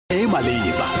e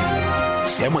maleba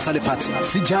seemo sa lefatshe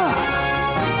se jang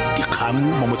dikgang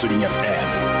mo Motsweding FM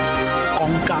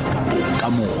konka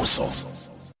bokamoso.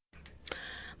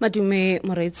 Madume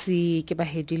moretsi ke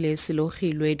bahedile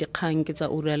selogilwe dikgang ke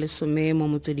tsa ura lesome mo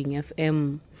Motsweding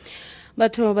FM.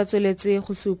 Batho ba tsweletse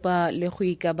go supa le go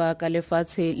ikaba ka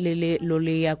lefatshe le le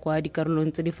loleya kwa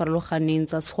dikarolong tse di farologaneng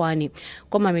tsa Tshwane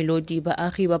kwa Mamelodi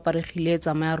baagi ba paregile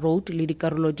Tsamaya Road le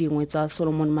dikarolo dingwe tsa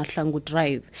Solomon Mahlangu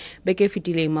Drive. Beke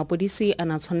fetile mapodisi a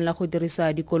na tshwanela go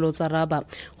dirisa dikolo tsa raba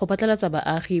go patlalatsa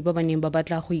baagi ba ba neng ba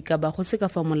batla go ikaba go se ka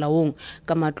fa molaong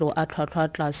ka matlo a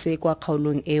tlhwatlhwa tlase kwa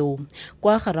kgaolong eo.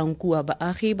 Kwa Garankua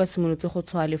baagi ba simolotse go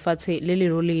tshwa lefatshe le le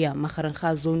loleya magareng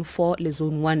ga Zone 4 le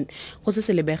Zone 1 go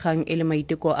se lebegang le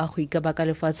maiteko a go ikaba ka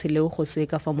lefatshe leo go se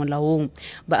ka fa molaong.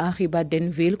 Baagi ba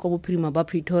Denville go bophirima ba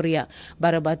Pretoria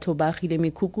ba re batho ba agile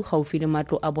mekhukhu gaufi le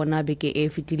matlo a bona beke e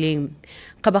fetileng.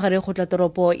 Kgabagare go tla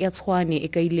toropo ya Tshwane e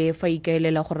kaile fa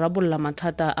ikaelela go rabolla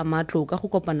mathata a matlo ka go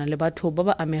kopana le batho ba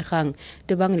ba amegang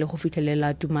tebang le go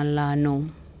fitlhelela tumalano.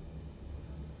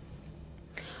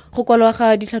 Go kwalwa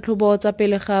ga ditlhatlhobo tsa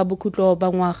pele ga bokhutlo ba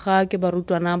ngwaga ke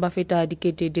barutwana ba feta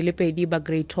 2,000 ba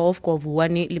grade 12 kwa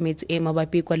Vuwane le metse e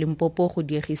mabapi kwa Limpopo go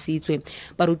diegisitswe.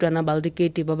 Barutwana ba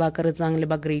 1,000 ba ba akaretsang le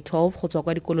ba grade 12 go tswa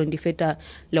kwa dikolong di feta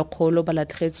 100 ba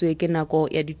latlhegetswe ke nako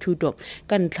ya dithuto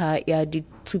ka ntlha ya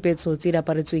ditshupetso tse di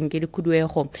aparetsweng ke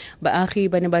dikhuduego. Baagi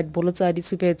ba ne ba bolotsa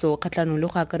ditshupetso kgatlhanong le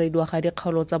go akarediwa ga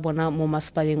dikgaolo tsa bona mo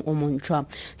masepaleng o montšhwa.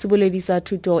 Seboledi sa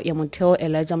thuto ya motheo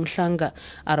Elijah Mhlanga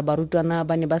a re barutwana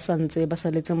ba ne ba santse ba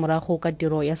saletse morago ka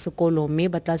tiro ya sekolo mme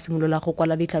ba tla simolola go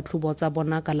kwala ditlhatlhobo tsa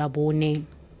bona ka Labone.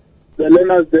 The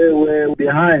learners there were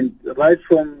behind right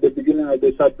from the beginning of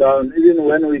the shutdown. Even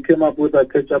when we came up with a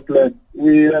catch-up plan,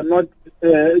 we are not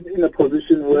in a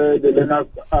position where the learners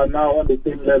are now on the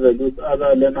same level with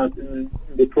other learners in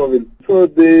the province. So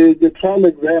the trial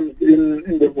exams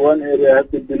in the one area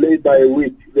have been delayed by a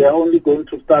week. They are only going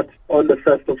to start on the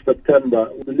 1st of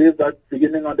September. We believe that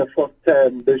beginning on the 4th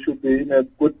term, they should be in a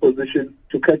good position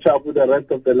to catch up with the rest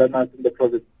of the learners in the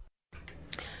province.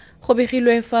 Go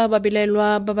begilwe fa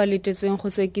babilelwa ba ba letetseng go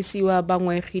sekisiwa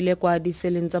bangwegile kwa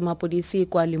diseleng tsa mapodisi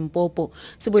kwa Limpopo.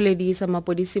 Seboledi sa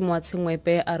mapodisi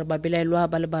Motsweding a re babilelwa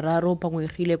ba le bararo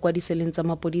bangwegile kwa diseleng tsa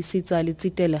mapodisi tsa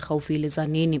Letsitele gaufi le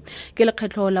Zanini. Ke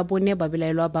lekgetlo la bone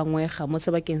babilelwa bangwega mo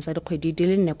sebakeng sa dikgwedi di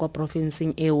le 4 kwa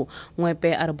profenseng eo.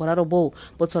 Ngwepe a re boraro bo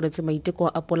bo tshwaretse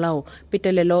maiteko a polao,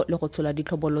 petelelo le go tshola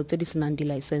ditlhobolo tse di senang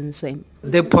di-license.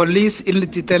 The police in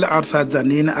Letsitele outside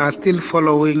Zanini are still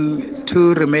following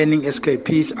two remaining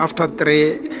escapees after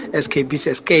 3 escapees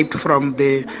escaped from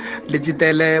the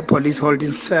Letsitele police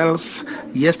holding cells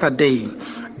yesterday.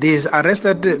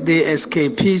 The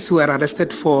escapees were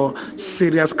arrested for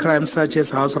serious crimes such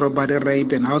as house robbery,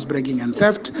 rape, and housebreaking and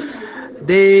theft.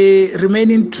 The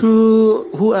remaining 2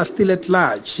 who are still at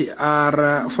large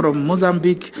are from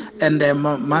Mozambique and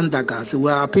Mandagas. We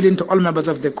are appealing to all members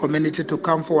of the community to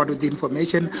come forward with the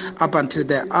information up until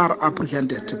they are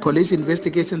apprehended. Police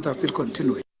investigations are still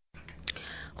continuing.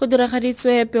 Go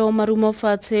diragaditswe peo marumo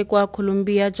fatshe kwa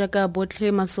Colombia jaaka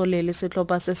botlhe masole le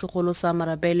setlhopa se segolo sa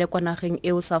marabele kwa nageng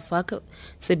eo SACp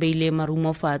se beile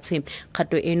marumo fatshe.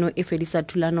 Kgato eno e fedisa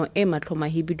thulano e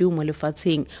matlhomahibidu mo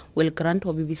lefatsheng. Will Grant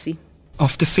wa BBC.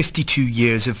 After 52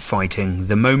 years of fighting,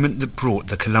 the moment that brought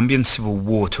the Colombian Civil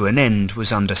War to an end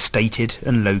was understated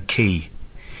and low-key.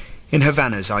 In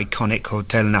Havana's iconic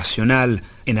Hotel Nacional,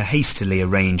 in a hastily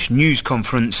arranged news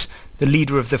conference, the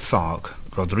leader of the FARC,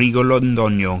 Rodrigo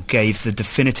Londoño, gave the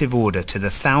definitive order to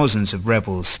the thousands of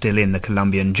rebels still in the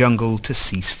Colombian jungle to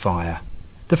cease fire.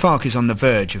 The FARC is on the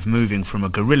verge of moving from a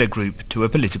guerrilla group to a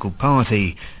political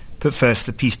party, but first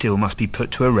the peace deal must be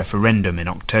put to a referendum in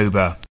October.